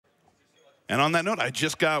And on that note, I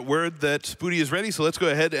just got word that Spooty is ready, so let's go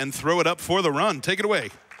ahead and throw it up for the run. Take it away.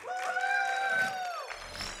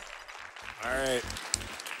 All right.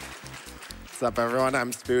 What's up, everyone?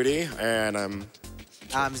 I'm Spooty, and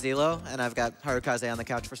I'm ZELLLOO, and I've got Haru-kaze on the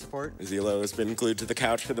couch for support. ZELLLOO has been glued to the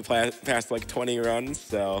couch for the past like 20 runs,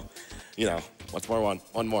 so, you know, what's more,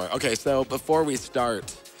 one more. Okay, so before we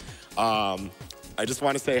start, I just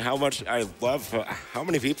want to say how much I love how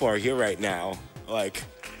many people are here right now. Like,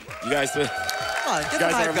 you guys are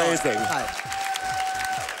amazing.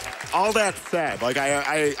 All that said, like,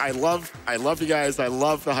 I love you guys. I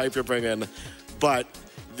love the hype you're bringing, but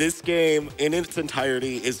this game in its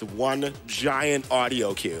entirety is one giant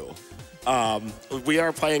audio cue. We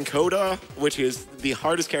are playing Coda, which is the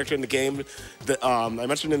hardest character in the game. I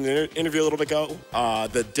mentioned in the interview a little bit ago,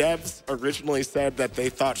 the devs originally said that they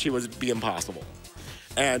thought she would be impossible.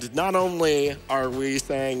 And not only are we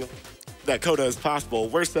saying that Coda is possible,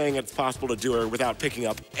 we're saying it's possible to do her without picking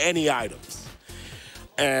up any items.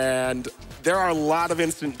 And there are a lot of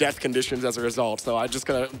instant death conditions as a result, so I'm just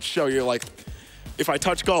gonna show you, like, if I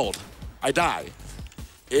touch gold, I die.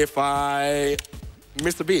 If I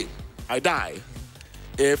miss a beat, I die.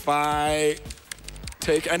 If I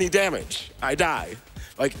take any damage, I die.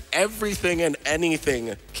 Like, everything and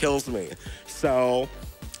anything kills me. So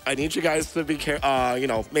I need you guys to be, you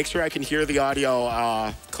know, make sure I can hear the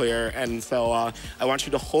audio clear. And so I want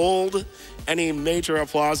you to hold any major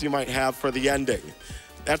applause you might have for the ending.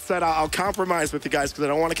 That said, I'll compromise with you guys because I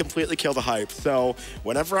don't want to completely kill the hype. So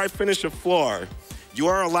whenever I finish a floor, you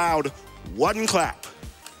are allowed one clap.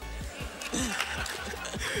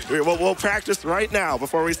 We'll practice right now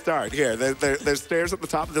before we start. Here, there's stairs at the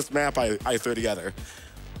top of this map I threw together.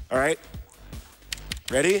 All right?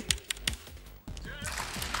 Ready?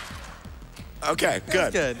 Okay,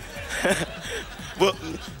 good. That's good. Well,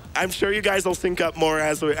 I'm sure you guys will sync up more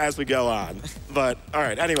as we go on. But, all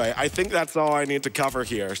right, anyway, I think that's all I need to cover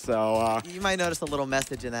here, so... you might notice a little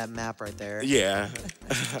message in that map right there. Yeah.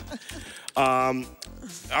 All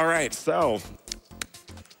right, so...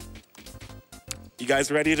 You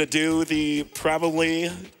guys ready to do the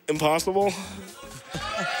probably impossible?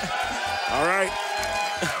 All right.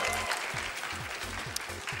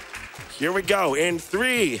 Here we go. In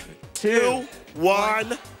 3, 2,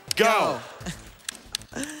 1, go.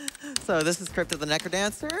 So this is Crypt the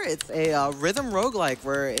NecroDancer. It's a rhythm roguelike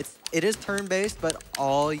where it is turn-based, but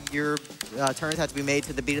all your turns have to be made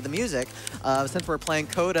to the beat of the music. Since we're playing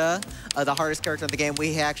Coda, the hardest character in the game,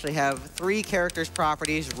 we actually have 3 characters'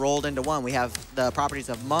 properties rolled into one. We have the properties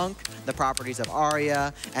of Monk, the properties of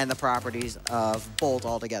Arya, and the properties of Bolt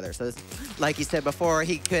all together. So like he said before,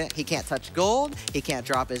 he can't touch gold, he can't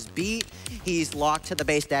drop his beat, he's locked to the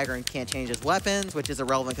base dagger and can't change his weapons, which is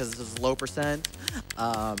irrelevant because this is low %.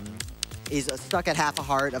 He's stuck at half a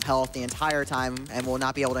heart of health the entire time and will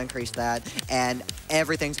not be able to increase that. And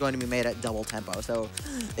everything's going to be made at double tempo. So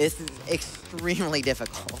this is extremely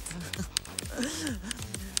difficult.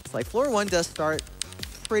 It's like floor 1 does start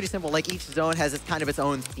pretty simple. Like each zone has kind of its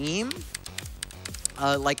own theme.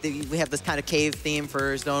 We have this kind of cave theme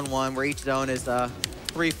for zone 1 where each zone is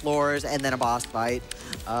 3 floors and then a boss fight.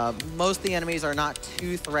 Most of the enemies are not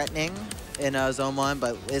too threatening in zone 1,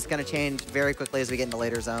 but it's going to change very quickly as we get into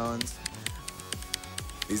later zones.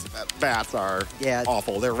 These bats are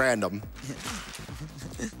awful. They're random.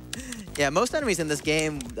 Yeah, most enemies in this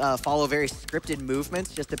game follow very scripted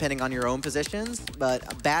movements, just depending on your own positions.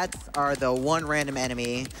 But bats are the one random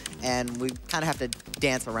enemy, and we kind of have to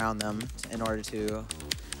dance around them in order to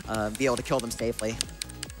be able to kill them safely.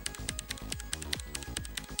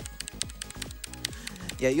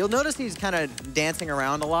 Yeah, you'll notice he's kind of dancing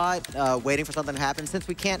around a lot, waiting for something to happen. Since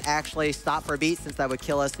we can't actually stop for a beat, since that would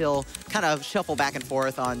kill us, he'll kind of shuffle back and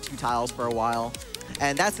forth on 2 tiles for a while.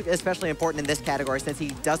 And that's especially important in this category since he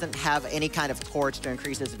doesn't have any kind of torch to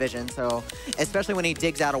increase his vision. So especially when he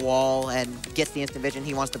digs out a wall and gets the instant vision,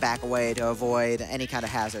 he wants to back away to avoid any kind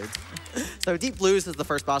of hazards. So Deep Blues is the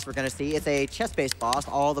first boss we're going to see. It's a chest-based boss.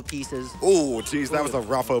 All the pieces... Oh, geez, that was a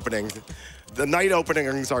rough opening. The night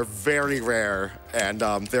openings are very rare, and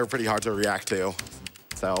they're pretty hard to react to.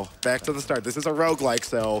 So back to the start. This is a roguelike,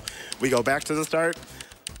 so we go back to the start.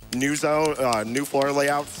 New zone, new floor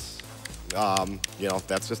layouts. You know,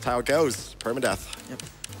 that's just how it goes. Permadeath. Yep.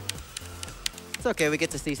 It's okay. We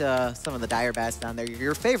get to see some of the dire bats down there.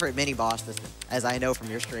 Your favorite mini boss, as I know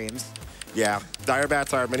from your streams. Yeah, dire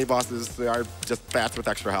bats are mini bosses. They are just bats with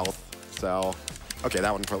extra health. So, okay,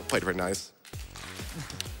 that one played pretty nice.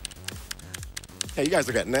 Hey, you guys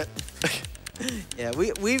are getting it. Yeah,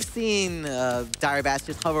 we've seen dire bats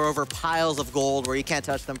just hover over piles of gold where you can't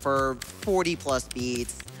touch them for 40+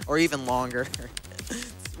 beats or even longer.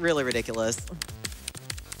 It's really ridiculous.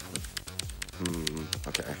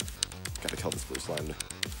 Okay. Gotta kill this blue slime.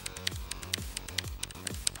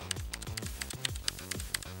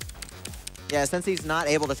 Yeah, since he's not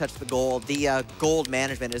able to touch the gold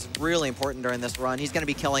management is really important during this run. He's going to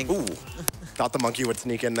be killing... Ooh, thought the monkey would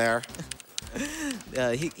sneak in there.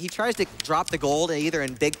 He tries to drop the gold either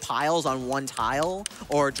in big piles on one tile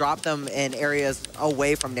or drop them in areas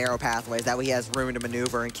away from narrow pathways. That way he has room to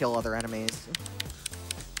maneuver and kill other enemies.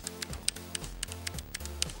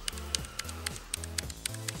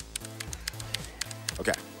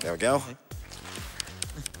 Okay, there we go.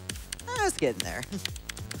 It's getting there.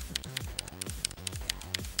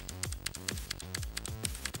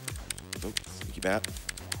 Oops, sneaky bat.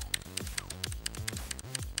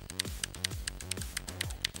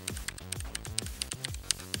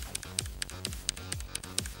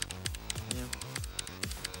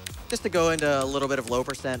 Just to go into a little bit of low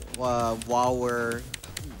percent while we're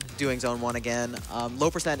doing Zone 1 again. Low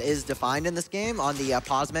percent is defined in this game on the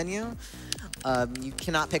pause menu. You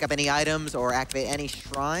cannot pick up any items or activate any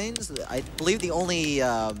shrines. I believe the only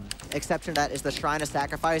exception to that is the Shrine of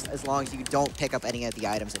Sacrifice, as long as you don't pick up any of the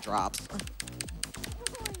items it drops.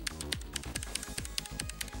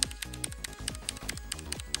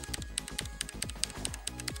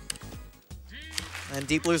 And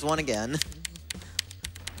Deep Blue's won again.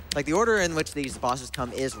 Like, the order in which these bosses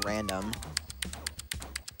come is random.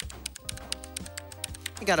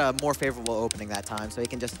 He got a more favorable opening that time, so he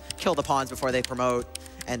can just kill the pawns before they promote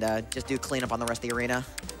and just do cleanup on the rest of the arena.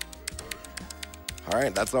 All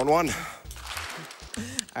right, that's Zone 1.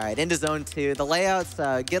 All right, into Zone 2. The layouts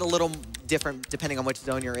get a little different depending on which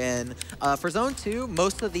zone you're in. For Zone 2,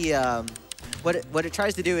 most of the... what it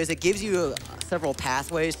tries to do is it gives you several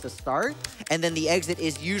pathways to start, and then the exit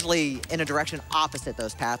is usually in a direction opposite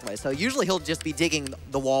those pathways. So usually he'll just be digging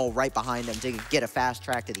the wall right behind him to get a fast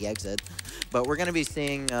track to the exit. But we're going to be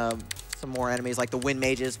seeing some more enemies like the Wind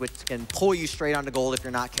Mages, which can pull you straight onto gold if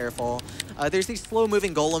you're not careful. There's these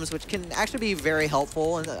slow-moving golems, which can actually be very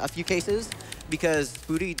helpful in a few cases, because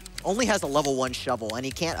Spooty only has a level 1 shovel and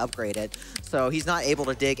he can't upgrade it, so he's not able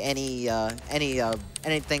to dig anything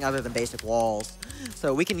other than basic walls.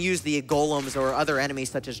 So we can use the golems or other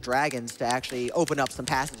enemies such as dragons to actually open up some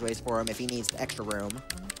passageways for him if he needs extra room.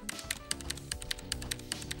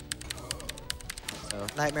 So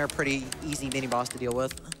Nightmare, pretty easy mini boss to deal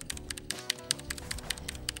with.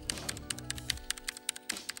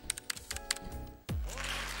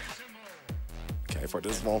 Okay,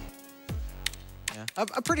 Fortissimo. Yeah.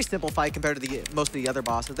 A pretty simple fight compared to most of the other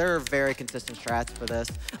bosses. There are very consistent strats for this.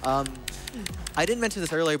 I didn't mention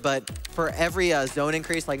this earlier, but for every zone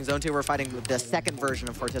increase, like in Zone 2, we're fighting the second version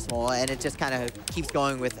of Fortissimo, and it just kind of keeps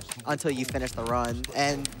going with until you finish the run.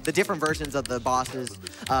 And the different versions of the bosses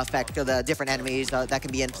affect the different enemies that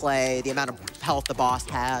can be in play, the amount of health the boss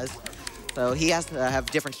has. So he has to have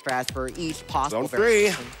different strats for each possible Zone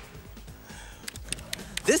 3.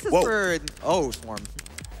 This is for... Oh, Swarm.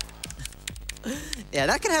 Yeah,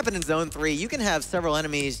 that can happen in Zone 3. You can have several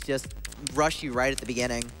enemies just rush you right at the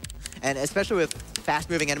beginning. And especially with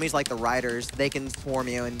fast-moving enemies like the Riders, they can swarm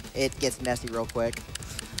you and it gets messy real quick.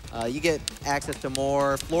 You get access to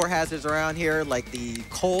more floor hazards around here, like the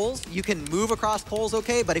coals. You can move across coals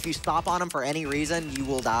okay, but if you stop on them for any reason, you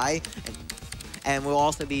will die. And we'll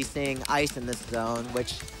also be seeing ice in this zone,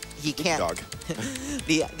 which he can't... Dog.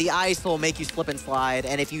 The ice will make you slip and slide,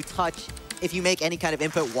 and if you make any kind of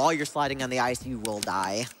input while you're sliding on the ice, you will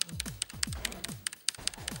die.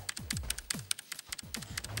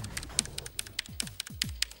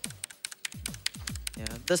 Yeah,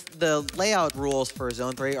 the layout rules for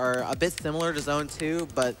Zone 3 are a bit similar to Zone 2,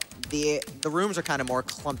 but the rooms are kind of more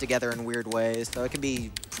clumped together in weird ways, so it can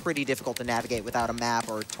be pretty difficult to navigate without a map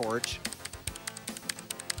or a torch.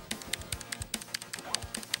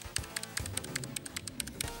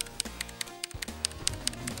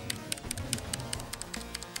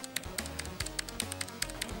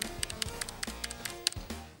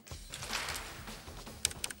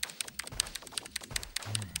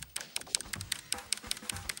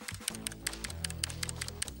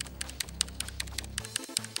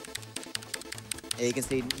 Yeah, you can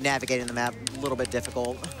see navigating the map a little bit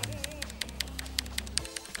difficult.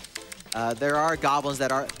 There are goblins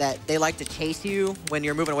that they like to chase you when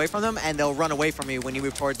you're moving away from them, and they'll run away from you when you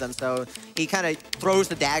move towards them. So he kind of throws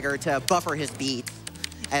the dagger to buffer his beats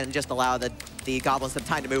and just allow the goblins some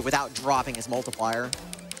time to move without dropping his multiplier.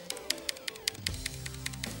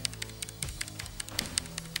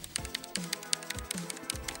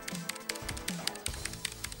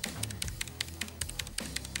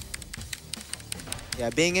 Yeah,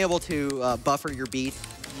 being able to buffer your beats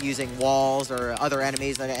using walls or other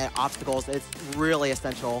enemies and obstacles, it's really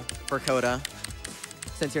essential for Coda,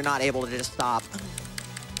 since you're not able to just stop.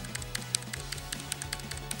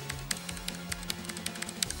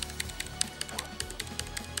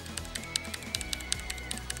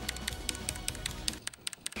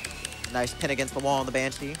 Nice pin against the wall on the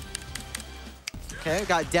Banshee. Okay, we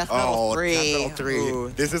got Death Metal 3. Death Metal 3. Ooh.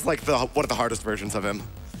 This is like one of the hardest versions of him.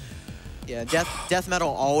 Yeah, Death Metal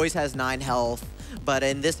always has 9 health, but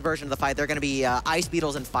in this version of the fight, they're going to be Ice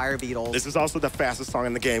Beetles and Fire Beetles. This is also the fastest song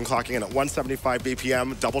in the game, clocking in at 175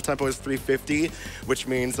 BPM. Double tempo is 350, which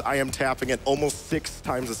means I am tapping it almost 6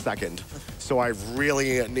 times a second. So I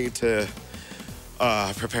really need to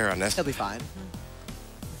prepare on this. He'll be fine.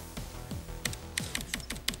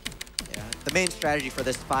 The main strategy for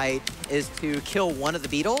this fight is to kill one of the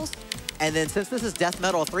Beetles, and then since this is Death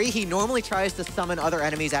Metal 3, he normally tries to summon other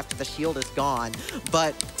enemies after the shield is gone,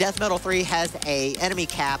 but Death Metal 3 has a enemy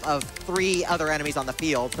cap of 3 other enemies on the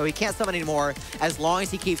field, so he can't summon anymore as long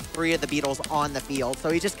as he keeps 3 of the Beetles on the field. So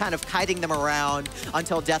he's just kind of kiting them around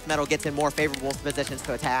until Death Metal gets in more favorable positions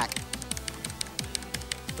to attack,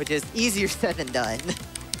 which is easier said than done.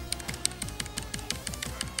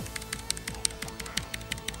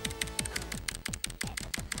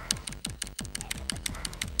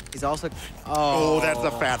 He's also... Oh, that's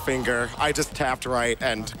a fat finger. I just tapped right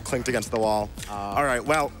and clinked against the wall. All right,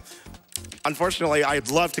 well, unfortunately,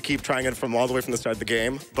 I'd love to keep trying it from all the way from the start of the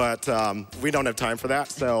game, but we don't have time for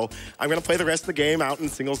that. So I'm going to play the rest of the game out in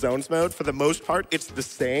single zones mode. For the most part, it's the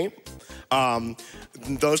same.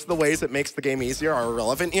 Those are the ways it makes the game easier are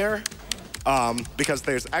irrelevant here, because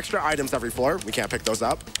there's extra items every floor. We can't pick those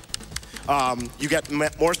up. You get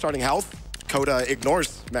more starting health. Coda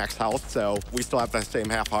ignores max health, so we still have the same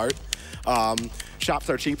half heart. Shops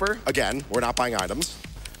are cheaper. Again, we're not buying items.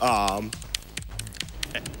 Yeah.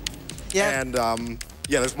 And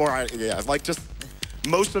yeah, there's more. Yeah, like just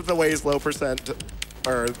most of the ways low percent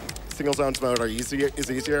or single zones mode is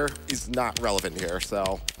easier is not relevant here.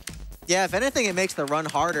 So. Yeah, if anything, it makes the run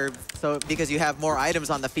harder, so because you have more items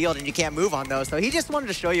on the field and you can't move on those. So he just wanted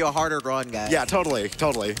to show you a harder run, guys. Yeah, totally.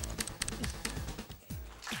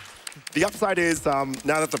 The upside is now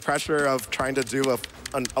that the pressure of trying to do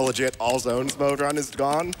a legit all zones mode run is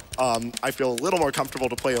gone, I feel a little more comfortable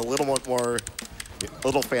to play a little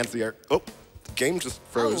fancier. Oh, game just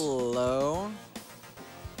froze. Hello.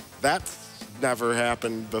 That's never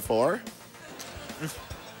happened before.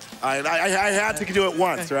 I had to do it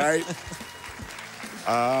once, right?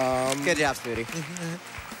 Good job, Spooty.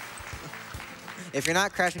 If you're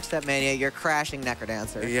not crashing Step Mania, you're crashing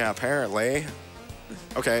NecroDancer. Yeah, apparently.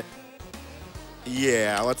 Okay.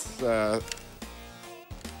 Yeah, let's...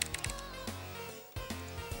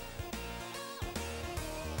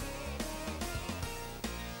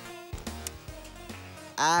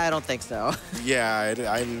 I don't think so. Yeah,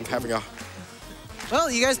 I'm having a... Well,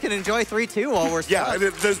 you guys can enjoy 3-2 while we're Yeah, the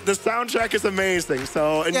soundtrack is amazing,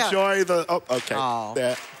 so enjoy the... Oh, okay. Oh.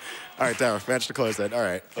 Yeah. All right, there, managed to close it. All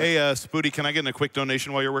right. Hey, Spooty, can I get in a quick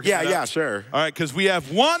donation while you're working? Yeah, sure. All right, because we have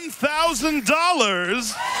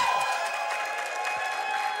 $1,000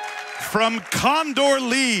 from Condor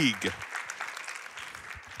League.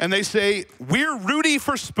 And they say, we're Rudy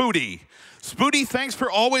for Spooty. Spooty, thanks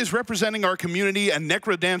for always representing our community and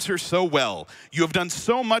NecroDancer so well. You have done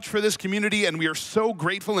so much for this community, and we are so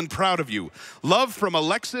grateful and proud of you. Love from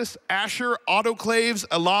Alexis, Asher, Autoclaves,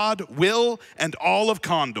 Elad, Will, and all of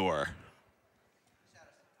Condor.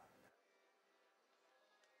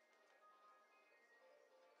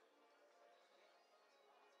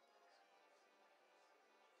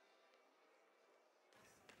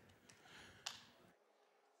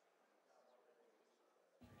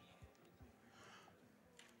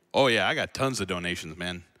 Oh, yeah, I got tons of donations,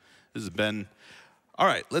 man. This has been... All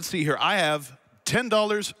right, let's see here. I have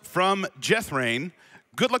 $10 from Jethrain.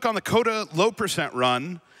 Good luck on the Coda low percent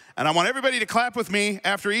run. And I want everybody to clap with me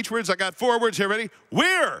after each words. I got 4 words here. Ready?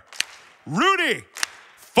 We're Rudy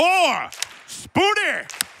for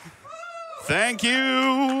Spooty. Thank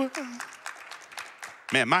you.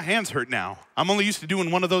 Man, my hands hurt now. I'm only used to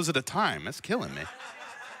doing one of those at a time. That's killing me.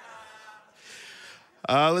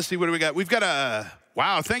 Let's see, what do we got? We've got a...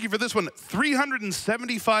 Wow, thank you for this one.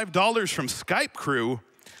 $375 from Skype Crew.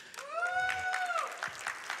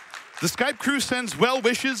 The Skype Crew sends well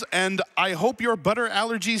wishes, and I hope your butter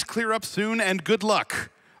allergies clear up soon, and good luck.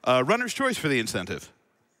 Runner's choice for the incentive.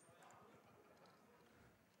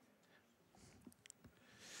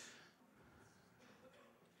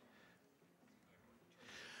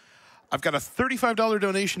 I've got a $35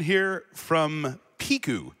 donation here from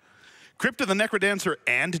Piku. Crypt of the NecroDancer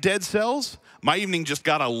and Dead Cells. My evening just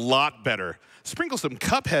got a lot better. Sprinkle some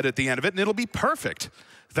Cuphead at the end of it, and it'll be perfect.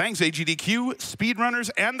 Thanks, AGDQ, speedrunners,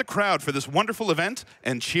 and the crowd for this wonderful event,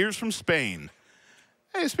 and cheers from Spain.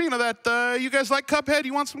 Hey, speaking of that, you guys like Cuphead?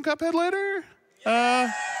 You want some Cuphead later?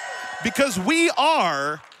 Because we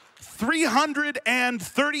are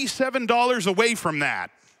 $337 away from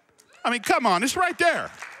that. I mean, come on, it's right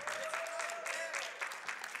there.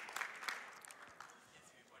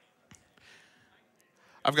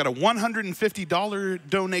 I've got a $150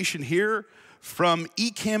 donation here from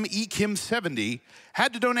Ekim70.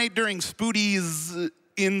 Had to donate during Spooty's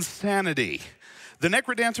insanity. The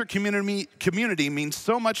NecroDancer community means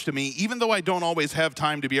so much to me, even though I don't always have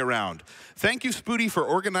time to be around. Thank you, Spooty, for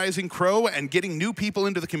organizing Crow and getting new people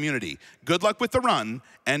into the community. Good luck with the run,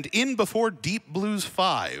 and in before Deep Blues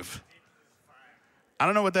 5. I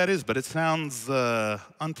don't know what that is, but it sounds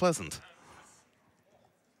unpleasant.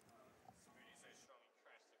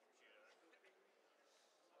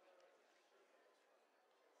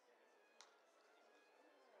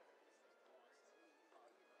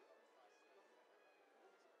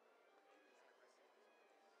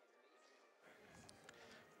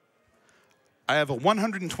 I have a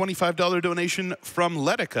 $125 donation from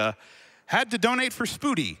Letica. Had to donate for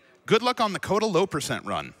Spooty. Good luck on the Coda Low Percent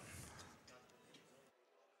run.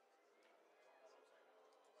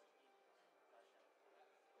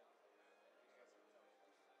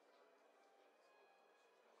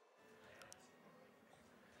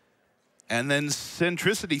 And then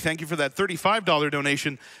Centricity, thank you for that $35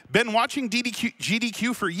 donation. Been watching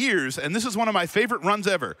GDQ for years, and this is one of my favorite runs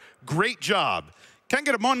ever. Great job. Can I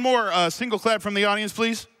get one more single clap from the audience,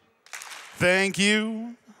 please? Thank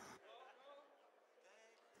you.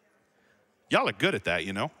 Y'all are good at that,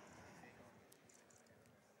 you know.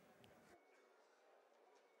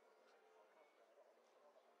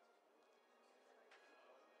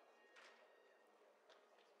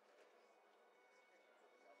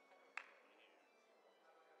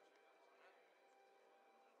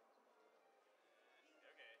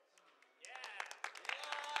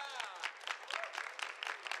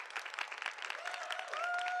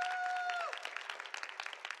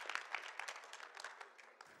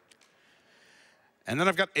 And then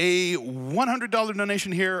I've got a $100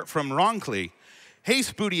 donation here from Ronkly. Hey,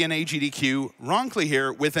 Spooty and AGDQ, Ronkly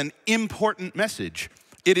here with an important message.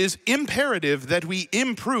 It is imperative that we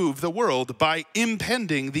improve the world by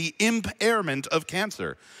impending the impairment of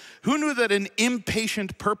cancer. Who knew that an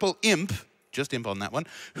impatient purple imp, just imp on that one,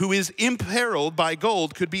 who is imperiled by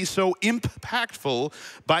gold could be so impactful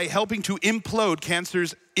by helping to implode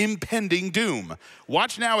cancer's impending doom?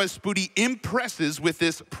 Watch now as Spooty impresses with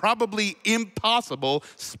this probably impossible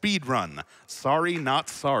speed run. Sorry, not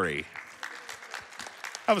sorry.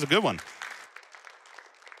 That was a good one.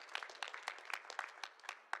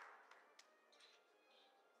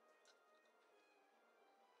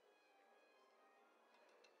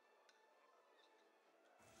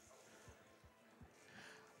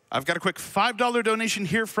 I've got a quick $5 donation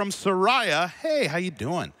here from Soraya. Hey, how you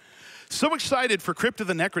doing? So excited for Crypt of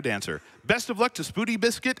the NecroDancer. Best of luck to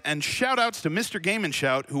SpootyBiscuit, and shout outs to Mr. Game &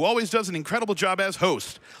 Shout, who always does an incredible job as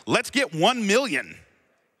host. Let's get 1 million.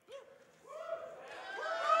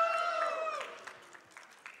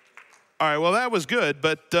 All right, well, that was good,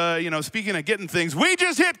 but, you know, speaking of getting things, we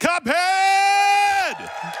just hit Cuphead!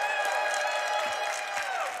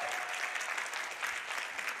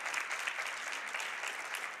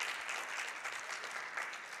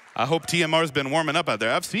 I hope TMR's been warming up out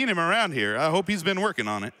there. I've seen him around here. I hope he's been working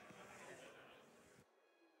on it.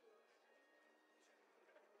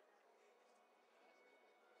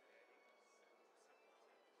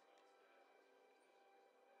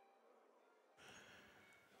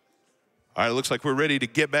 All right, looks like we're ready to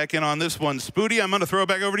get back in on this one. Spooty, I'm going to throw it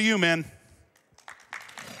back over to you, man.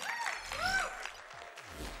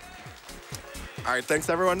 All right, thanks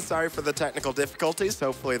everyone. Sorry for the technical difficulties.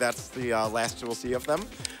 Hopefully that's the last we'll see of them.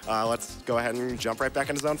 Let's go ahead and jump right back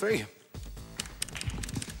into Zone 3.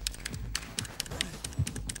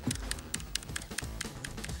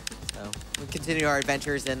 So we continue our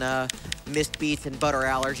adventures in mist beats and butter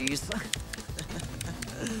allergies.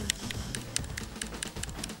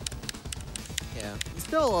 Yeah,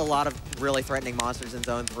 still a lot of really threatening monsters in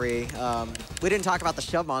Zone 3. We didn't talk about the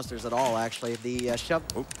shove monsters at all, actually. The shove...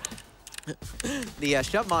 The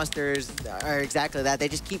shove monsters are exactly that. They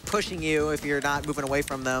just keep pushing you if you're not moving away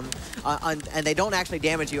from them. And they don't actually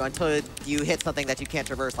damage you until you hit something that you can't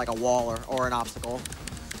traverse, like a wall or an obstacle.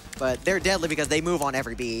 But they're deadly because they move on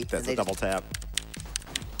every beat. That's a double tap.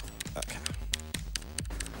 Okay.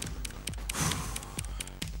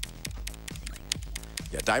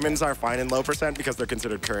 Yeah, diamonds are fine in low percent because they're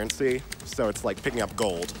considered currency. So it's like picking up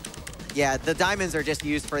gold. Yeah, the diamonds are just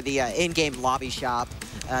used for the in-game lobby shop,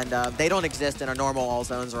 and they don't exist in a normal all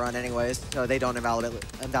zones run anyways, so they don't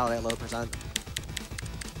invalidate low percent.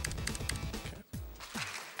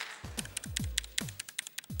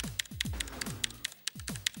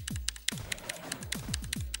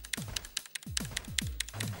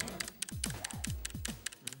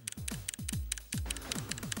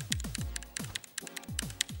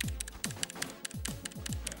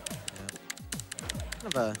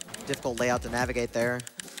 Kind of a difficult layout to navigate there.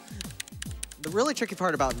 The really tricky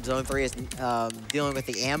part about Zone 3 is dealing with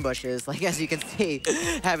the ambushes. Like, as you can see,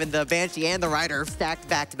 having the Banshee and the Rider stacked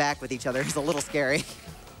back to back with each other is a little scary.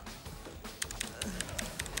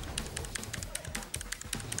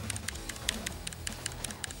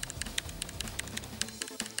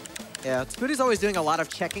 Yeah, Spooty's always doing a lot of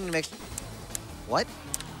checking to make sure... What?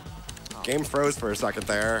 Game froze for a second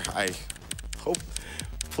there. I hope...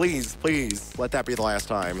 Please, please, let that be the last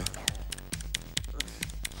time.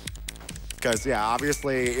 Because, yeah,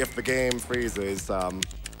 obviously, if the game freezes, I'm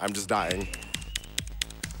just dying.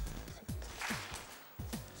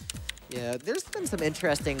 Yeah, there's been some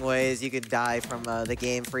interesting ways you could die from the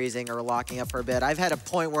game freezing or locking up for a bit. I've had a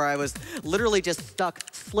point where I was literally just stuck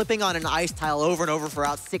slipping on an ice tile over and over for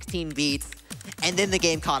about 16 beats, and then the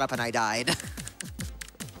game caught up and I died.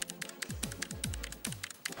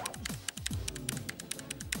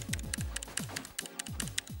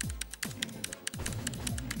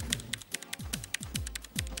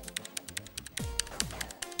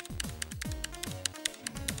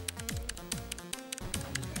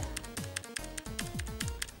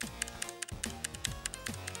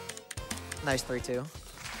 Nice 3-2.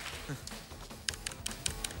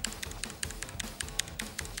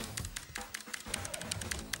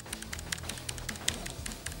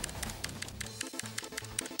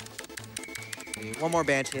 One more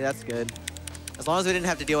Banshee, that's good. As long as we didn't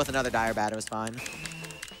have to deal with another Dire Bat, it was fine.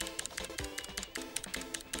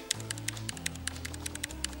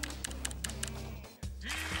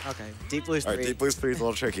 Okay, Deep Blue's 3. All right, Deep Blue's 3 is a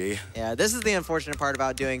little tricky. Yeah, this is the unfortunate part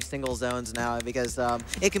about doing single zones now, because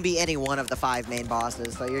it can be any one of the 5 main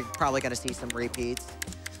bosses, so you're probably going to see some repeats.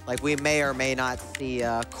 Like, we may or may not see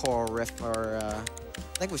Coral Rift, or I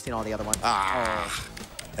think we've seen all the other ones.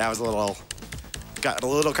 That was a little... Got a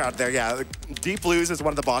little caught there, yeah. Deep Blues is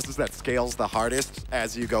one of the bosses that scales the hardest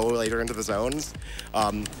as you go later into the zones.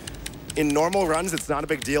 In normal runs, it's not a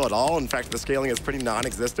big deal at all. In fact, the scaling is pretty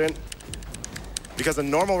non-existent. Because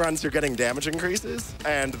in normal runs, you're getting damage increases,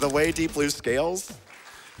 and the way Deep Blue scales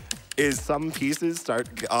is some pieces get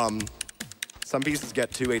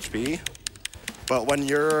 2 HP, but when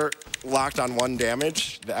you're locked on 1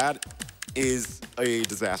 damage, that is a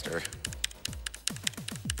disaster.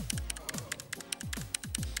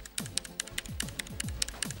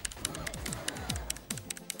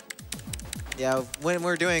 Yeah, when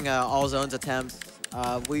we're doing all zones attempts,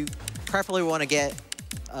 we preferably want to get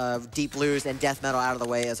Deep Blues and Death Metal out of the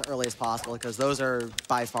way as early as possible, because those are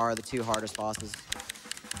by far the 2 hardest bosses.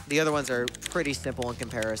 The other ones are pretty simple in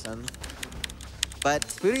comparison. But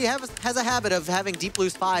Spooty has a habit of having Deep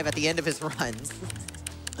Blues 5 at the end of his runs.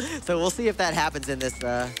 So we'll see if that happens in this,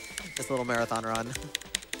 this little marathon run.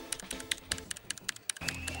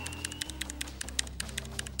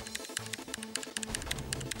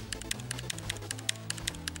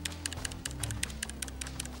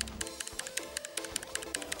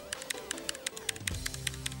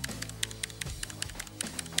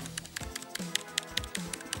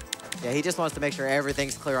 Yeah, he just wants to make sure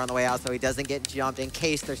everything's clear on the way out so he doesn't get jumped in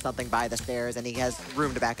case there's something by the stairs and he has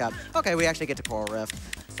room to back up. Okay, we actually get to Coral Rift.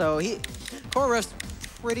 So Coral Rift's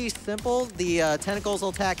pretty simple. The tentacles will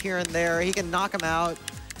attack here and there. He can knock them out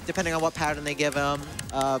depending on what pattern they give him.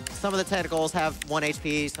 Some of the tentacles have 1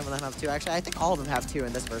 HP, some of them have 2. Actually, I think all of them have 2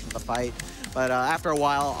 in this version of the fight. But after a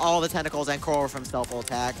while, all the tentacles and Coral Rift himself will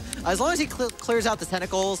attack. As long as he clears out the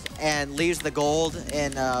tentacles and leaves the gold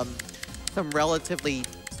in some relatively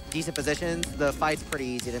decent positions, the fight's pretty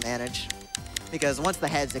easy to manage. Because once the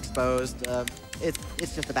head's exposed, it's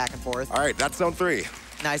just a back and forth. All right, that's Zone 3.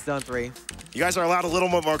 Nice Zone 3. You guys are allowed a little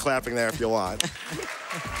bit more clapping there if you want.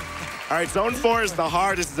 All right, Zone 4 is the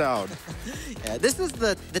hardest zone. Yeah, this is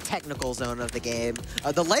the technical zone of the game.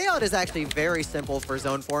 The layout is actually very simple for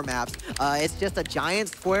Zone 4 maps. It's just a giant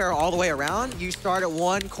square all the way around. You start at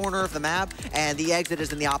one corner of the map, and the exit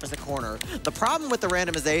is in the opposite corner. The problem with the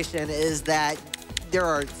randomization is that there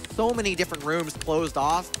are so many different rooms closed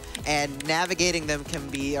off, and navigating them can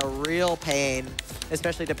be a real pain,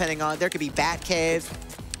 especially depending on, there could be bat caves,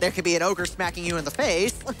 there could be an ogre smacking you in the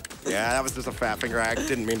face. Yeah, that was just a fat finger. I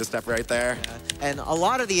didn't mean to step right there. Yeah. And a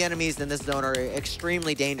lot of the enemies in this zone are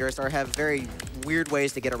extremely dangerous or have very weird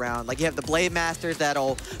ways to get around. Like you have the Blade Masters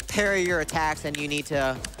that'll parry your attacks and you need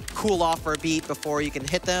to cool off for a beat before you can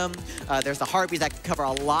hit them. There's the Harpies that can cover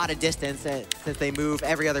a lot of distance since they move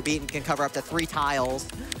every other beat and can cover up to 3 tiles.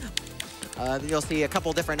 You'll see a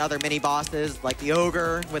couple different other mini bosses like the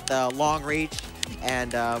Ogre with the long reach,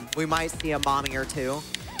 and we might see a mommy or two.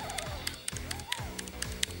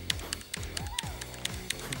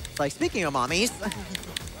 It's like, speaking of mommies.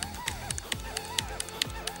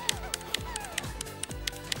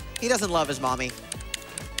 He doesn't love his mommy.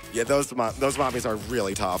 Yeah, those mommies are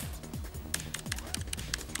really tough.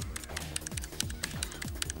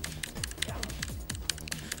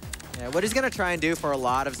 Yeah, what he's going to try and do for a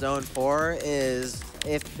lot of Zone 4 is,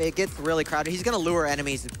 if it gets really crowded, he's going to lure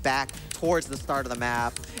enemies back towards the start of the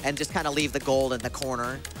map and just kind of leave the gold in the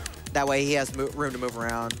corner. That way he has room to move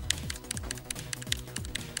around.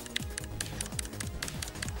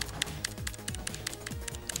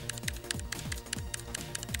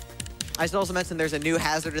 I should also mention there's a new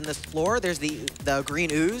hazard in this floor. There's the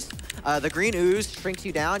green ooze. The green ooze shrinks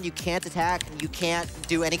you down. You can't attack. You can't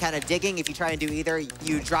do any kind of digging. If you try and do either,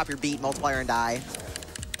 you drop your beat multiplier and die.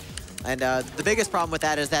 And the biggest problem with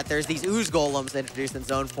that is that there's these ooze golems introduced in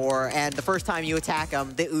Zone 4, and the first time you attack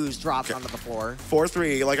them, the ooze drops onto the floor.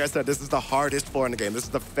 4-3, like I said, this is the hardest floor in the game. This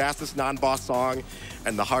is the fastest non-boss song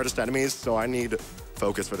and the hardest enemies, so I need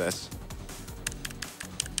focus for this.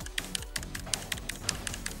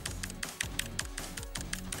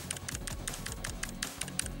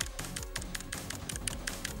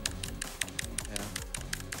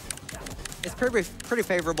 It's pretty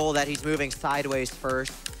favorable that he's moving sideways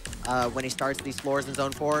first when he starts these floors in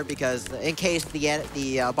Zone 4, because in case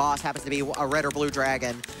the boss happens to be a red or blue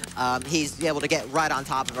dragon, he's able to get right on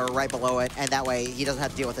top of it or right below it, and that way he doesn't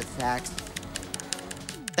have to deal with its attacks.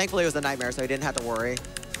 Thankfully it was a nightmare, so he didn't have to worry.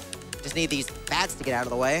 Just need these bats to get out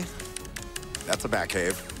of the way. That's a bat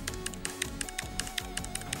cave.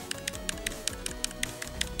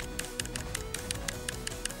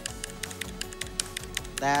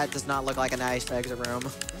 That does not look like a nice exit room.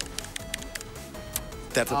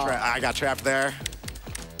 That's a trap. I got trapped there.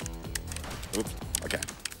 Oops. Okay.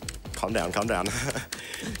 Calm down, calm down.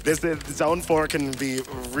 Zone 4 can be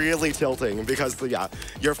really tilting because, yeah,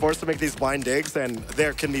 you're forced to make these blind digs, and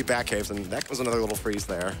there can be back caves, and that was another little freeze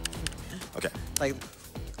there. Okay. Like,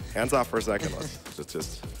 hands off for a second. Let's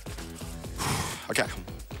just. Okay.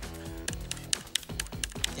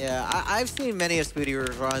 Yeah, I've seen many of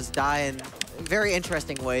Spooty runs die in very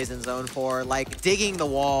interesting ways in Zone 4, like digging the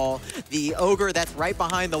wall. The Ogre that's right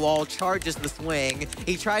behind the wall charges the swing.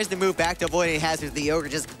 He tries to move back to avoid any hazards. The Ogre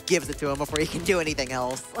just gives it to him before he can do anything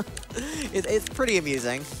else. It's pretty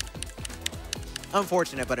amusing.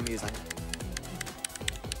 Unfortunate, but amusing.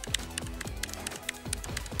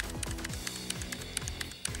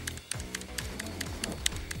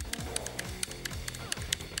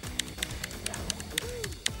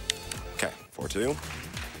 Okay, 4-2.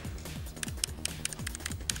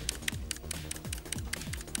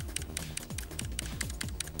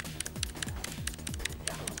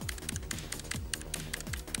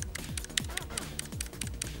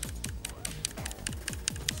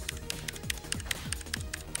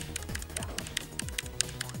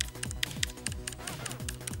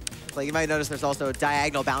 Like you might notice there's also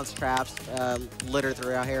diagonal bounce traps littered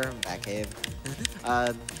throughout here. Back cave.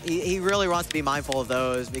 He really wants to be mindful of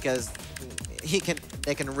those because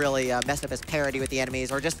they can really mess up his parity with the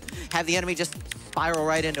enemies, or just have the enemy just spiral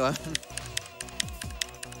right into him.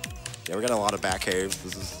 Yeah, we're getting a lot of back caves.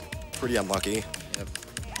 This is pretty unlucky. Yep.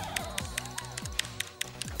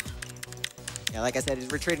 Yeah, like I said,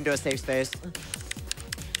 he's retreating to a safe space.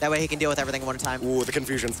 That way he can deal with everything one time. Ooh, the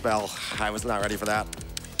confusion spell. I was not ready for that.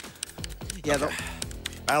 Yeah, okay.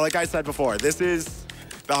 Like I said before, this is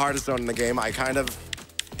the hardest zone in the game. I kind of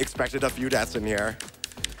expected a few deaths in here,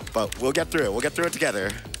 but we'll get through it. We'll get through it together.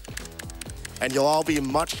 And you'll all be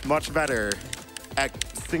much, much better at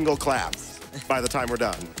single claps by the time we're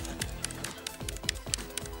done.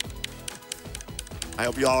 I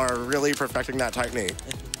hope you all are really perfecting that technique.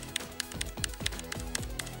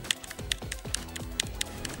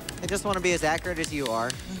 I just want to be as accurate as you are.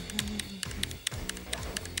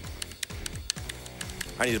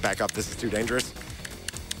 I need to back up. This is too dangerous.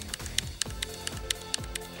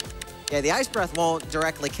 Yeah, the Ice Breath won't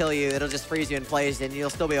directly kill you. It'll just freeze you in place, and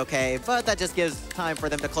you'll still be okay. But that just gives time for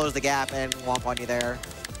them to close the gap and womp on you there.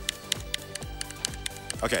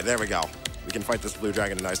 Okay, there we go. We can fight this blue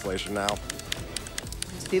dragon in isolation now.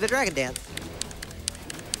 See the dragon dance.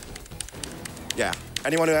 Yeah.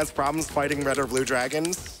 Anyone who has problems fighting red or blue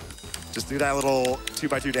dragons, just do that little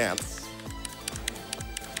 2x2 dance.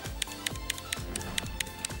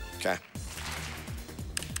 Okay.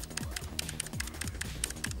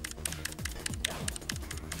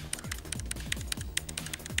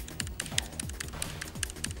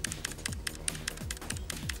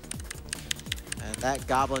 That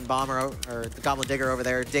Goblin Bomber, or the Goblin Digger over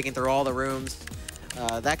there digging through all the rooms.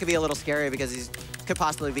 That could be a little scary because he could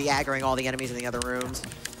possibly be aggroing all the enemies in the other rooms.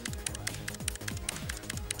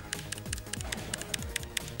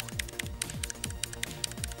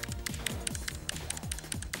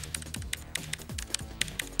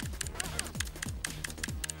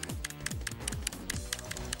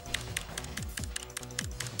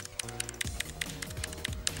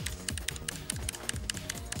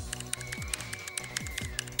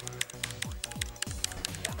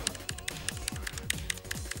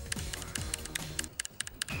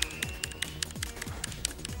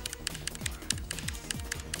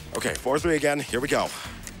 Okay, 4-3 again. Here we go.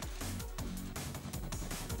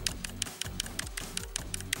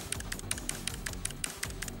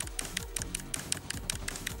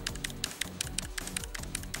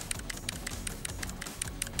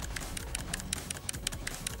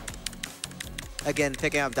 Again,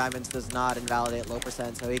 picking up diamonds does not invalidate low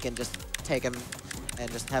percent, so he can just take him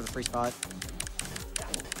and just have a free spot.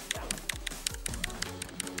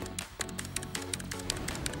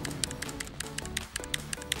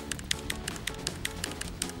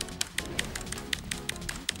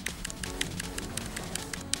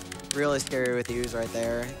 Really scary with use right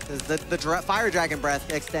there. Because the Fire Dragon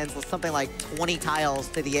Breath extends something like 20 tiles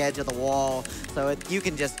to the edge of the wall. So you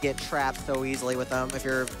can just get trapped so easily with them if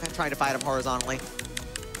you're trying to fight them horizontally.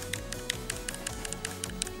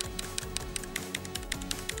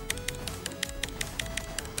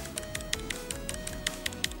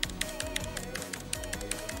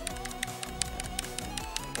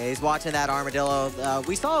 Yeah, he's watching that armadillo.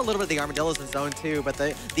 We saw a little bit of the armadillos in Zone 2, but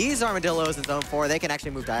these armadillos in Zone 4, they can actually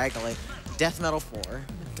move diagonally. Death Metal 4.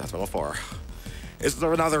 Death Metal 4. This is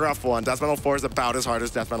another rough one. Death Metal 4 is about as hard as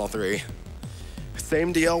Death Metal 3.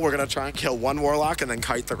 Same deal, we're gonna try and kill one Warlock and then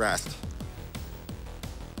kite the rest.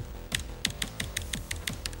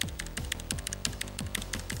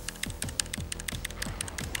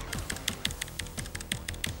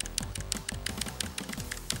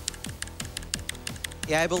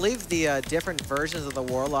 Yeah, I believe the different versions of the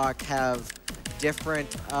Warlock have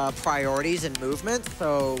different priorities and movement.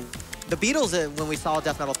 So the Beatles, when we saw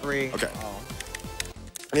Death Metal 3... Okay.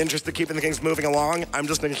 In the interest of keeping the things moving along, I'm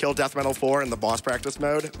just going to kill Death Metal 4 in the boss practice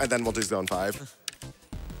mode, and then we'll do Zone 5.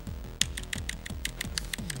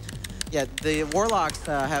 Yeah, the Warlocks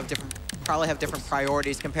probably have different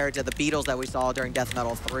priorities compared to the Beatles that we saw during Death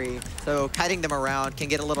Metal 3. So kiting them around can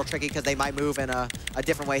get a little tricky because they might move in a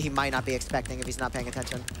different way he might not be expecting if he's not paying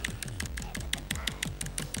attention.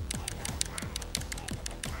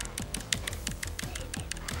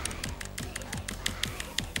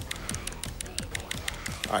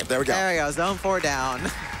 All right, there we go. There we go, Zone 4 down.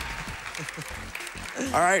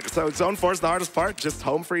 All right, so Zone 4 is the hardest part, just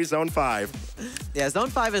home free Zone 5. Yeah, Zone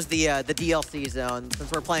 5 is the DLC zone, since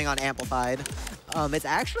we're playing on Amplified. It's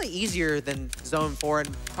actually easier than Zone 4,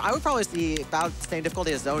 and I would probably see about the same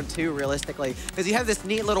difficulty as Zone 2, realistically, because you have this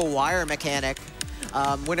neat little wire mechanic.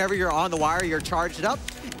 Whenever you're on the wire, you're charged up,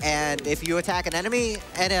 and if you attack an enemy,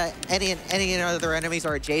 and any other enemies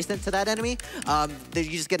are adjacent to that enemy, you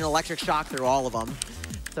just get an electric shock through all of them.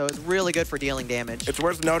 So it's really good for dealing damage. It's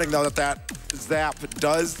worth noting, though, that zap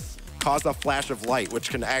does cause a flash of light, which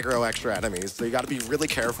can aggro extra enemies. So you got to be really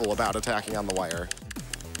careful about attacking on the wire.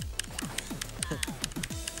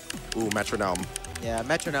 Ooh, metronome. Yeah,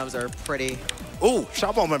 metronomes are pretty... Ooh,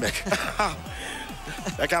 shot ball mimic.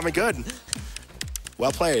 That got me good.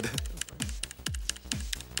 Well played.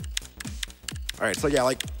 All right, so yeah,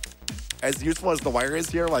 like, as useful as the wire is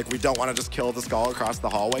here, like, we don't want to just kill the skull across the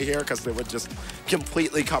hallway here because it would just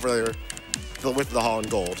completely cover the width of the hall in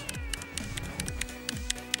gold.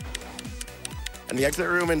 And the exit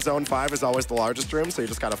room in Zone 5 is always the largest room, so you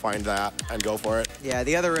just got to find that and go for it. Yeah,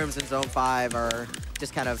 the other rooms in Zone 5 are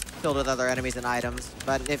just kind of filled with other enemies and items.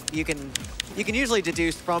 But if you can usually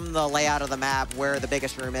deduce from the layout of the map where the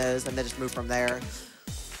biggest room is and then just move from there.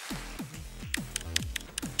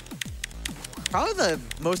 Probably the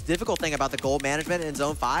most difficult thing about the gold management in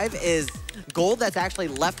Zone 5 is gold that's actually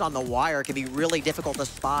left on the wire can be really difficult to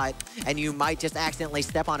spot, and you might just accidentally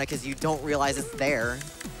step on it because you don't realize it's there.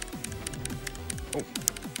 Oh,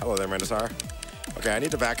 hello there, Minotaur. Okay, I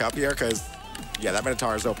need to back up here because, yeah, that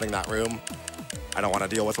Minotaur is opening that room. I don't want to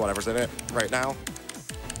deal with whatever's in it right now.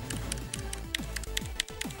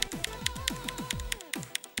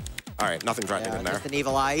 All right, nothing threatening in there. Just an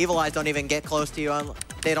evil eye. Evil eyes don't even get close to you.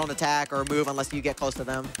 They don't attack or move unless you get close to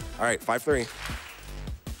them. All right, 5-3.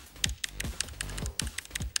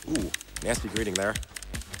 Ooh, nasty greeting there.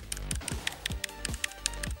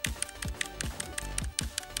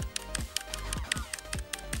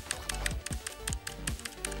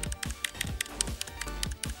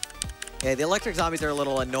 Yeah, the electric zombies are a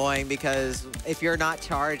little annoying because if you're not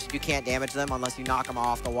charged, you can't damage them unless you knock them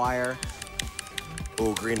off the wire.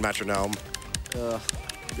 Ooh, green metronome. Ugh.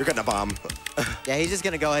 You're getting a bomb. Yeah, he's just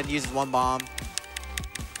gonna go ahead and use his one bomb.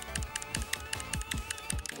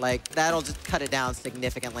 Like, that'll just cut it down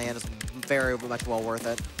significantly, and it's very much well worth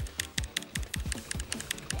it.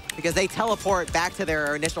 Because they teleport back to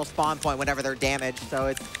their initial spawn point whenever they're damaged,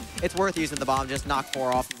 so it's worth using the bomb, just knock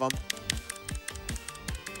 4 off of them.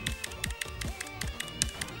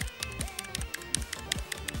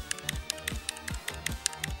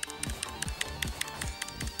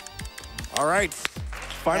 All right,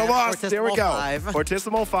 final boss. There we go. 5.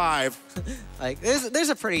 Fortissimo 5. Like, there's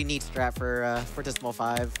a pretty neat strat for Fortissimo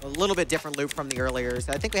 5. A little bit different loop from the earlier.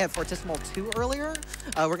 So I think we had Fortissimo 2 earlier.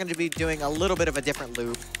 We're going to be doing a little bit of a different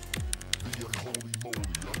loop.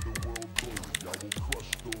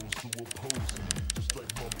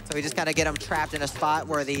 So we just kind of get him trapped in a spot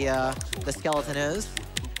where the skeleton is.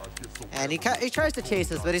 And he tries to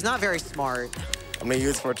chase us, but he's not very smart. I'm going to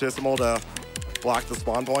use Fortissimo to block the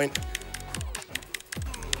spawn point.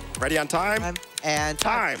 Ready on time? And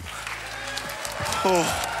time. Oh.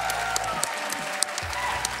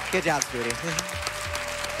 Good job, Spooty.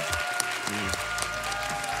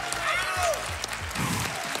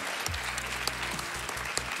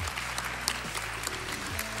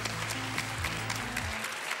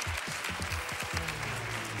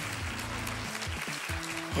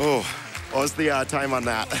 Oh, what was the time on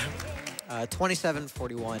that?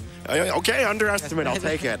 27:41. Okay, underestimate. I'll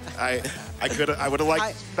take it. I would have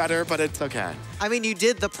liked better, but it's okay. I mean, you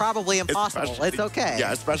did the probably impossible. It's okay.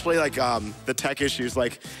 Yeah, especially like the tech issues.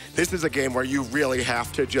 Like, this is a game where you really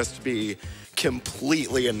have to just be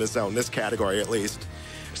completely in the zone. This category, at least.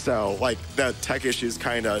 So, like, the tech issues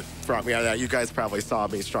kind of brought me out of that. You guys probably saw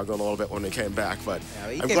me struggling a little bit when we came back, but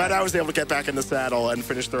yeah, I'm glad I was able to get back in the saddle and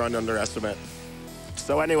finish the run underestimate.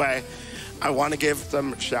 So anyway, I want to give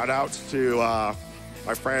some shout-outs to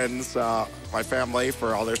my friends, my family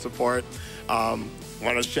for all their support. I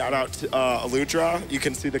want to shout out to Aludra. You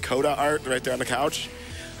can see the Coda art right there on the couch.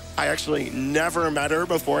 I actually never met her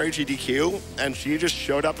before AGDQ, and she just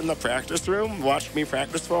showed up in the practice room, watched me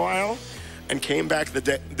practice for a while, and came back the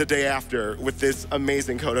day after with this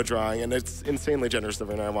amazing Coda drawing, and it's insanely generous of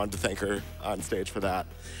her, and I wanted to thank her on stage for that.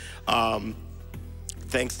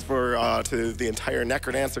 Thanks to the entire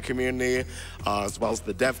NecroDancer community, as well as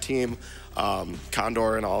the dev team,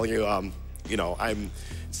 Condor and all you. You know, I'm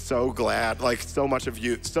so glad, like so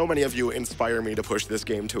many of you inspire me to push this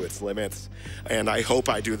game to its limits, and I hope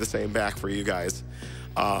I do the same back for you guys.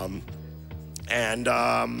 Yeah,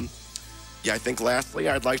 I think lastly,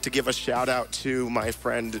 I'd like to give a shout out to my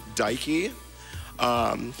friend Dikey.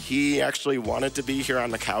 He actually wanted to be here on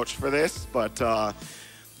the couch for this, but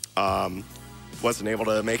wasn't able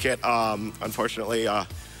to make it. Unfortunately,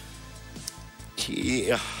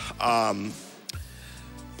 he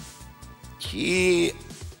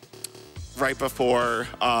right before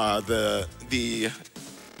the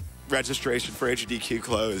registration for AGDQ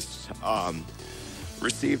closed,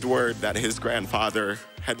 received word that his grandfather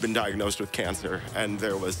had been diagnosed with cancer, and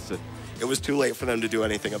it was too late for them to do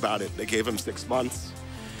anything about it. They gave him 6 months.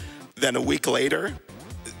 Then a week later,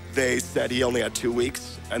 they said he only had 2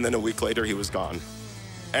 weeks, and then a week later he was gone.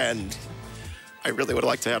 And I really would have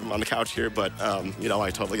liked to have him on the couch here, but you know, I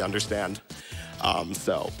totally understand.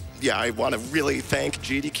 So yeah, I want to really thank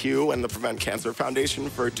GDQ and the Prevent Cancer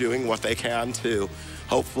Foundation for doing what they can to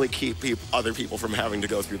hopefully keep other people from having to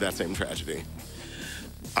go through that same tragedy.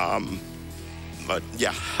 But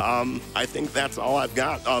yeah, I think that's all I've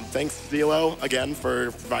got. Thanks, ZELLLOO, again,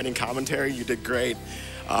 for providing commentary. You did great.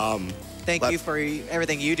 Thank you for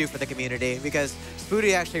everything you do for the community, because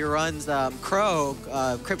Spooty actually runs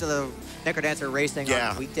Crypt of the NecroDancer racing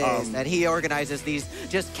on weekdays, and he organizes these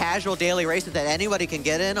just casual daily races that anybody can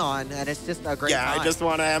get in on, and it's just a great time. I just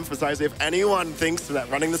want to emphasize, if anyone thinks that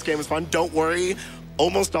running this game is fun, don't worry.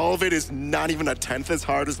 Almost all of it is not even a tenth as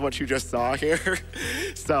hard as what you just saw here.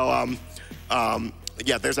 So,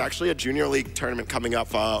 yeah, there's actually a Junior League tournament coming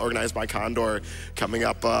up, organized by Condor, coming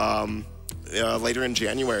up later in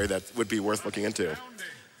January that would be worth looking into.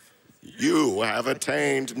 You have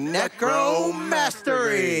attained Necro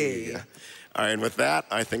Mastery. All right, and with that,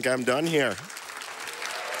 I think I'm done here.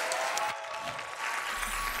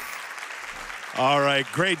 All right,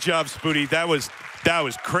 great job, Spooty. That was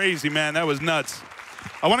crazy, man. That was nuts.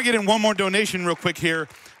 I want to get in one more donation real quick here.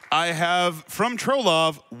 I have from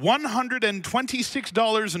Trolov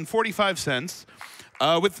 $126.45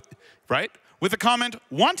 with a comment,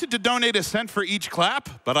 wanted to donate a cent for each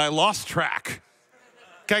clap, but I lost track.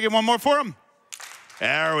 Can I get one more for him?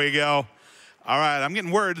 There we go. All right, I'm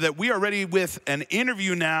getting word that we are ready with an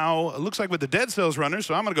interview now. It looks like with the Dead Cells runners,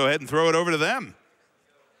 so I'm going to go ahead and throw it over to them.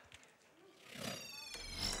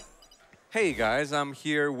 Hey guys, I'm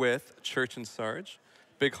here with Churchnsarge,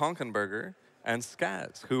 BIGHONKINBURGER, and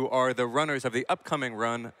Scaz, who are the runners of the upcoming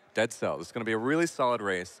run, Dead Cells. It's going to be a really solid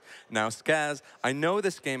race. Now, Scaz, I know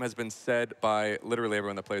this game has been said by literally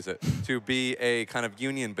everyone that plays it to be a kind of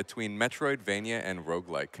union between Metroidvania and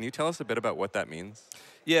roguelike. Can you tell us a bit about what that means?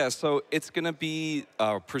 Yeah, so it's going to be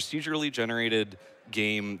a procedurally generated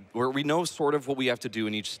game where we know sort of what we have to do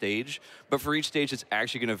in each stage, but for each stage it's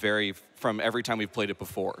actually going to vary from every time we've played it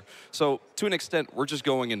before. So to an extent, we're just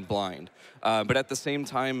going in blind. But at the same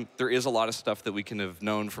time, there is a lot of stuff that we can have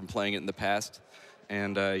known from playing it in the past.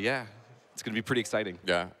 And yeah, it's going to be pretty exciting.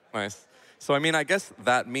 Yeah, nice. So, I mean, I guess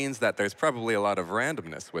that means that there's probably a lot of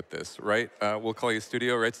randomness with this, right? We'll call you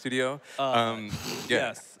Studio, right, Studio? Yeah.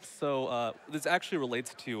 Yes. So this actually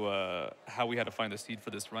relates to how we had to find the seed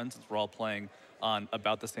for this run, since we're all playing on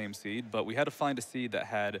about the same seed. But we had to find a seed that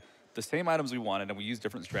had the same items we wanted, and we used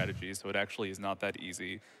different strategies, so it actually is not that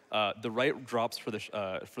easy. The right drops for the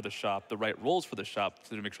shop, the right rolls for the shop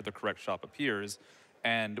to make sure the correct shop appears.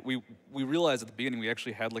 And we realized at the beginning we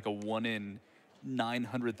actually had like a 1 in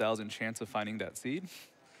 900,000 chance of finding that seed.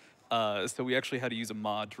 So we actually had to use a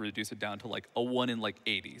mod to reduce it down to like a 1 in like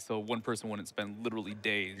 80. So one person wouldn't spend literally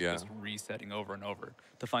days just resetting over and over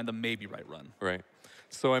to find the maybe right run. Right.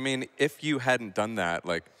 So, I mean, if you hadn't done that,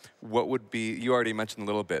 like, what would be, you already mentioned a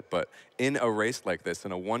little bit, but in a race like this,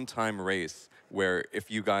 in a one-time race, where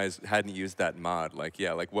if you guys hadn't used that mod, like,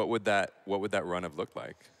 yeah, like, what would that run have looked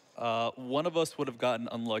like? One of us would have gotten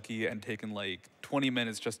unlucky and taken like 20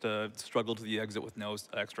 minutes just to struggle to the exit with no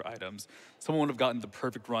extra items. Someone would have gotten the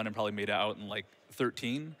perfect run and probably made it out in like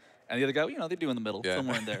 13. And the other guy, you know, they do in the middle,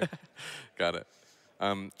 somewhere in there. Got it.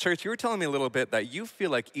 Church, you were telling me a little bit that you feel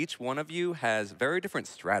like each one of you has very different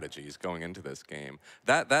strategies going into this game.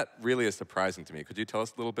 That really is surprising to me. Could you tell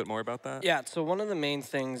us a little bit more about that? Yeah, so one of the main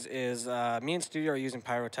things is me and Studio are using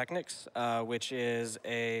pyrotechnics, which is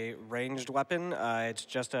a ranged weapon. It's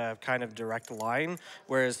just a kind of direct line,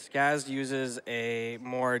 whereas Scaz uses a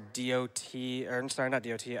more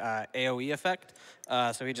AOE effect.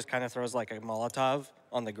 So he just kind of throws like a Molotov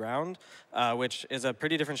on the ground, which is a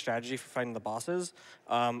pretty different strategy for fighting the bosses.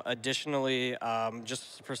 Additionally,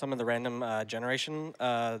 just for some of the random generation,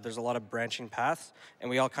 there's a lot of branching paths, and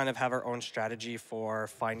we all kind of have our own strategy for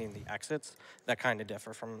finding the exits that kind of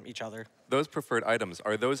differ from each other. Those preferred items,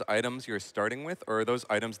 are those items you're starting with, or are those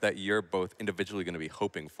items that you're both individually going to be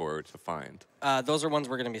hoping for to find? Those are ones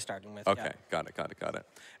we're going to be starting with. Okay, yeah. got it.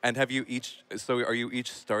 And have you each, so are you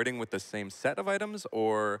each starting with the same set of items,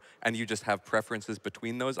 and you just have preferences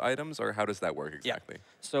between those items, or how does that work exactly? Yeah.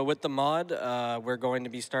 So with the mod, we're going to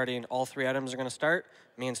be starting, all 3 items are going to start.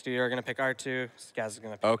 Me and Studio are going to pick R2, Scaz is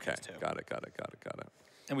going to pick these 2. Got it.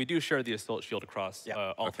 And we do share the assault shield across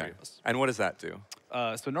all 3 of us. And what does that do?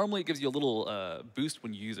 So normally it gives you a little boost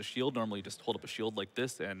when you use a shield. Normally you just hold up a shield like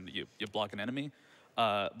this and you block an enemy.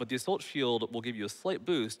 But the assault shield will give you a slight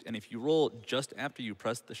boost, and if you roll just after you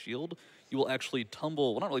press the shield, you will actually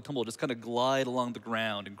tumble, well, not really tumble, just kind of glide along the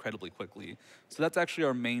ground incredibly quickly. So that's actually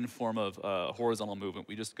our main form of horizontal movement.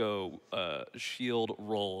 We just go shield,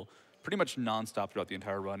 roll, pretty much nonstop throughout the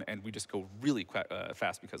entire run, and we just go really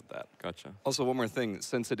fast because of that. Gotcha. Also, one more thing,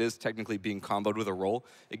 since it is technically being comboed with a roll,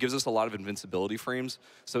 it gives us a lot of invincibility frames.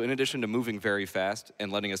 So in addition to moving very fast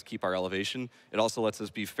and letting us keep our elevation, it also lets us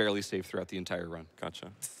be fairly safe throughout the entire run. Gotcha.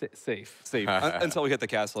 Safe. Until we hit the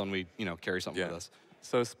castle and we, carry something with us.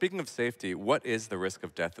 So speaking of safety, what is the risk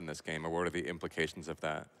of death in this game, or what are the implications of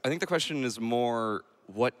that? I think the question is more,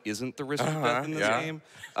 what isn't the risk of death in this game?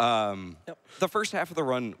 The first half of the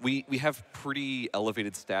run, we have pretty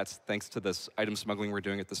elevated stats thanks to this item smuggling we're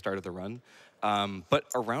doing at the start of the run. But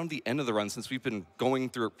around the end of the run, since we've been going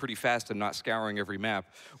through it pretty fast and not scouring every map,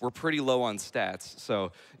 we're pretty low on stats.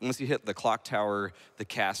 So unless you hit the clock tower, the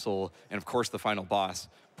castle, and of course the final boss,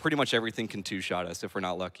 pretty much everything can two-shot us if we're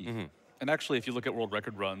not lucky. Mm-hmm. And actually, if you look at world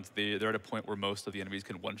record runs, they're at a point where most of the enemies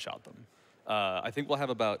can one-shot them. I think we'll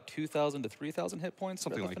have about 2,000 to 3,000 hit points for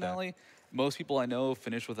the finale. That. Most people I know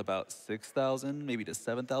finish with about 6,000, maybe to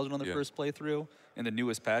 7,000 on their first playthrough. In the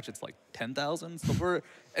newest patch, it's like 10,000. So we're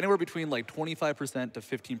anywhere between like 25% to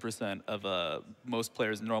 15% of most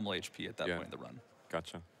players' normal HP at that point in the run.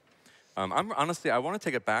 Gotcha. Honestly, I want to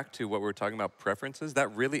take it back to what we were talking about, preferences.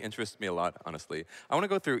 That really interests me a lot, honestly. I want to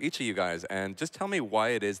go through each of you guys and just tell me why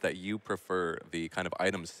it is that you prefer the kind of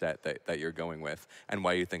item set that you're going with, and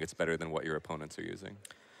why you think it's better than what your opponents are using.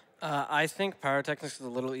 I think Pyrotechnics is a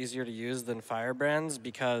little easier to use than Firebrands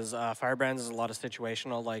because Firebrands is a lot of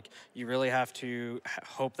situational. Like, you really have to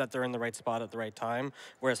hope that they're in the right spot at the right time,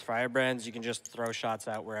 whereas Firebrands, you can just throw shots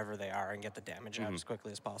out wherever they are and get the damage out as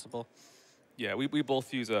quickly as possible. Yeah, we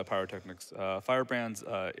both use Pyrotechnics. Firebrands,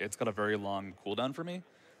 it's got a very long cooldown for me.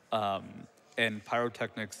 And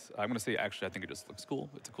Pyrotechnics, I'm going to say, actually, I think it just looks cool.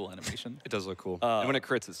 It's a cool animation. It does look cool. And when it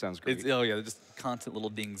crits, it sounds great. Oh, yeah, just constant little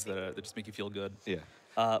dings that just make you feel good. Yeah.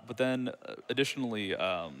 But then, additionally,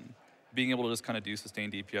 being able to just kind of do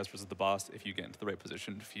sustained DPS versus the boss if you get into the right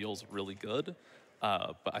position feels really good.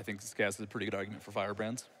 But I think Scaz is a pretty good argument for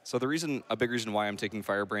Firebrands. So a big reason why I'm taking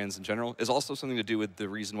Firebrands in general is also something to do with the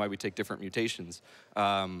reason why we take different mutations.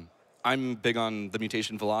 I'm big on the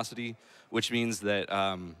mutation velocity, which means that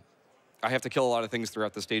I have to kill a lot of things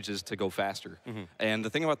throughout the stages to go faster. And the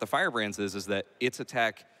thing about the Firebrands is that its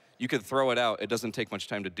attack, you could throw it out, it doesn't take much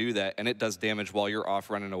time to do that, and it does damage while you're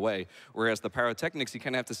off running away. Whereas the Pyrotechnics, you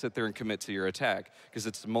kind of have to sit there and commit to your attack, because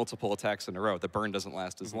it's multiple attacks in a row. The burn doesn't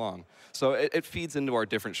last as long. So it feeds into our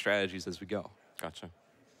different strategies as we go. Gotcha.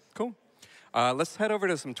 Cool. Let's head over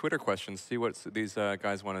to some Twitter questions, see what these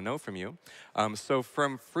guys want to know from you. So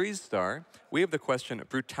from FreezeStar, we have the question,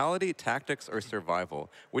 brutality, tactics, or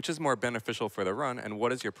survival? Which is more beneficial for the run, and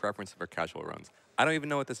what is your preference for casual runs? I don't even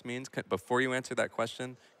know what this means. Before you answer that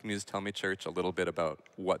question, can you just tell me, Church, a little bit about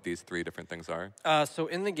what these three different things are? So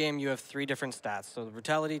in the game, you have 3 different stats. So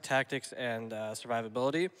brutality, tactics, and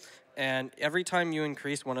survivability. And every time you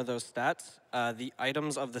increase one of those stats, the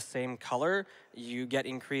items of the same color, you get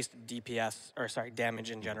increased DPS, or sorry, damage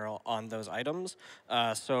in general on those items.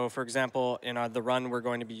 So for example, in the run, we're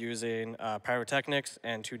going to be using Pyrotechnics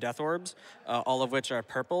and 2 Death Orbs, all of which are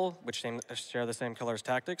purple, which share the same color as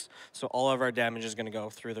tactics. So all of our damage is going to go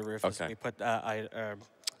through the roof as we put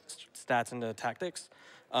stats into tactics.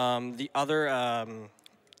 The other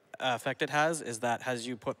effect it has is that as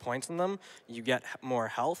you put points in them, you get more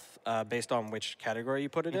health based on which category you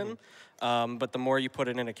put it in. But the more you put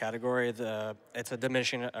it in a category, it's a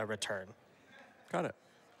diminishing return. Got it.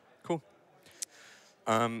 Cool.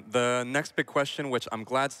 The next big question, which I'm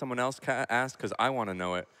glad someone else asked because I want to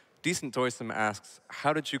know it. Decent Doysum asks,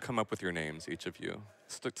 how did you come up with your names, each of you?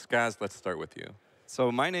 Scaz, let's start with you.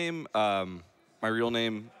 So my name, my real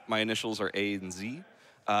name, my initials are A and Z.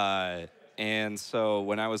 And so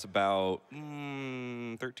when I was about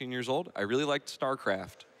 13 years old, I really liked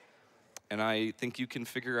StarCraft. And I think you can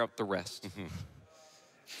figure out the rest.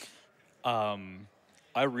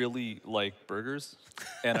 I really like burgers,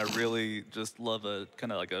 and I really just love a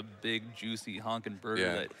kind of like a big, juicy honkin'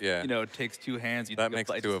 burger that you know takes 2 hands. That makes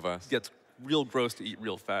 2 of us. Gets real gross to eat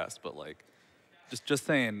real fast, but like, just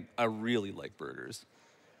saying, I really like burgers.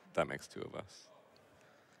 That makes 2 of us.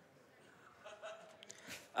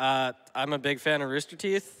 I'm a big fan of Rooster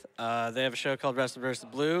Teeth. They have a show called Red vs.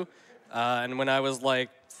 Blue. And when I was like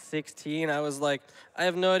 16, I was like, I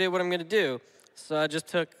have no idea what I'm going to do. So I just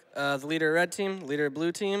took the leader of red team, leader of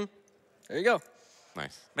blue team. There you go.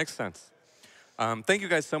 Nice. Makes sense. Thank you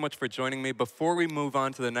guys so much for joining me. Before we move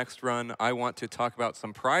on to the next run, I want to talk about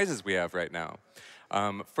some prizes we have right now.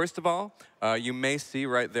 First of all, you may see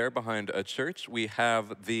right there behind a church, we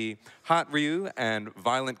have the Hot Ryu and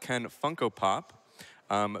Violent Ken Funko Pop.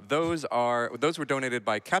 Those were donated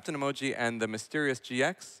by Captain Emoji and the Mysterious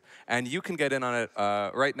GX, and you can get in on it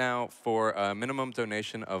right now for a minimum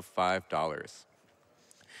donation of $5.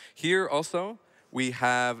 Here also, we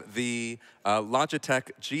have the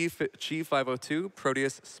Logitech G502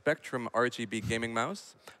 Proteus Spectrum RGB gaming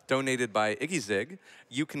mouse, donated by Iggy Zig.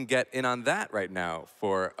 You can get in on that right now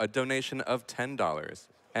for a donation of $10.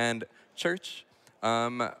 And Church,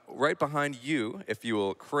 right behind you, if you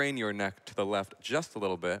will crane your neck to the left just a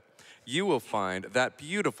little bit, you will find that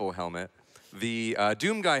beautiful helmet, the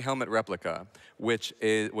Doom Guy helmet replica, which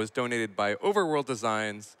was donated by Overworld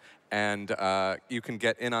Designs, and you can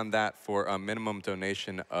get in on that for a minimum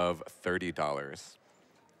donation of $30.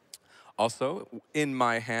 Also, in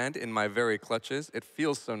my hand, in my very clutches, it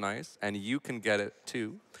feels so nice, and you can get it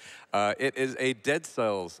too. It is a Dead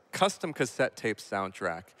Cells custom cassette tape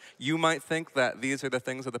soundtrack. You might think that these are the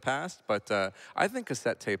things of the past, but I think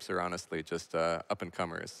cassette tapes are honestly just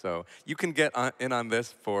up-and-comers. So you can get in on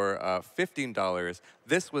this for $15.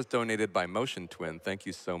 This was donated by Motion Twin. Thank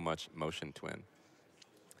you so much, Motion Twin.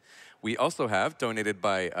 We also have, donated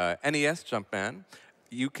by NES Jumpman,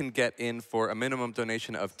 you can get in for a minimum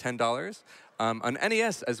donation of $10 on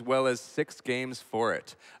NES, as well as 6 games for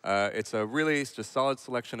it. It's a really just solid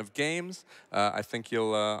selection of games. I think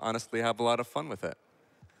you'll honestly have a lot of fun with it.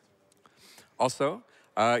 Also,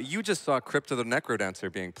 you just saw Crypt of the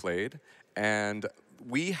NecroDancer being played, and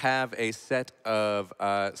we have a set of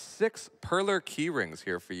 6 perler key rings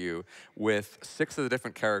here for you with 6 of the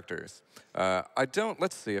different characters.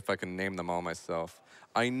 Let's see if I can name them all myself.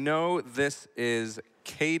 I know this is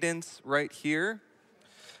Cadence right here,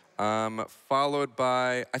 followed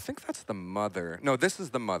by, I think that's the mother. No, this is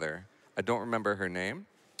the mother. I don't remember her name.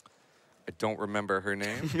 I don't remember her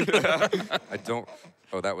name.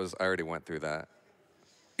 Oh, I already went through that.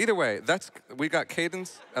 Either way, we got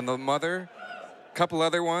Cadence and the mother, a couple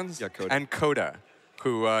other ones, yeah, Coda. And Coda,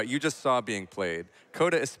 who you just saw being played.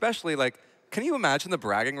 Coda especially, like, can you imagine the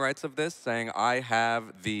bragging rights of this, saying, I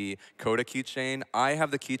have the Coda keychain, I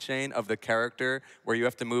have the keychain of the character where you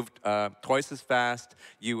have to move twice as fast,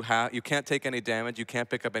 you can't take any damage, you can't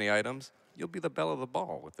pick up any items. You'll be the belle of the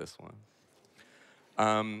ball with this one.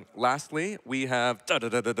 Lastly, we have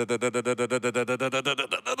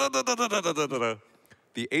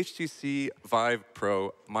the HTC Vive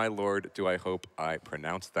Pro. My lord, do I hope I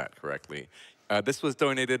pronounced that correctly. This was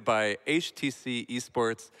donated by HTC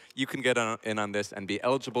Esports. You can get in on this and be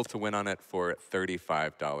eligible to win on it for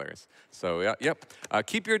 $35. So, yep.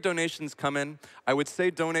 Keep your donations coming. I would say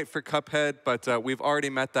donate for Cuphead, but we've already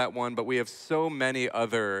met that one. But we have so many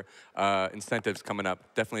other incentives coming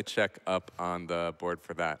up. Definitely check up on the board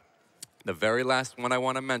for that. The very last one I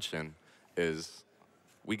want to mention is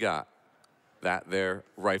we got that there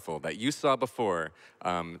rifle that you saw before.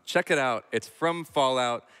 Check it out. It's from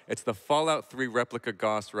Fallout. It's the Fallout 3 replica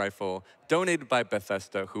Gauss rifle, donated by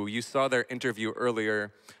Bethesda, who you saw their interview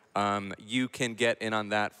earlier. You can get in on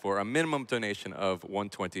that for a minimum donation of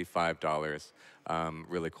 $125.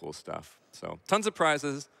 Really cool stuff. So tons of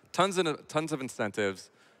prizes, tons of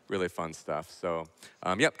incentives, really fun stuff. So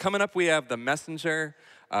yep, coming up we have the Messenger.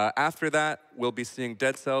 After that, we'll be seeing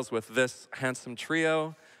Dead Cells with this handsome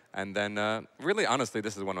trio. And then, really, honestly,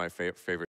 this is one of my favorite.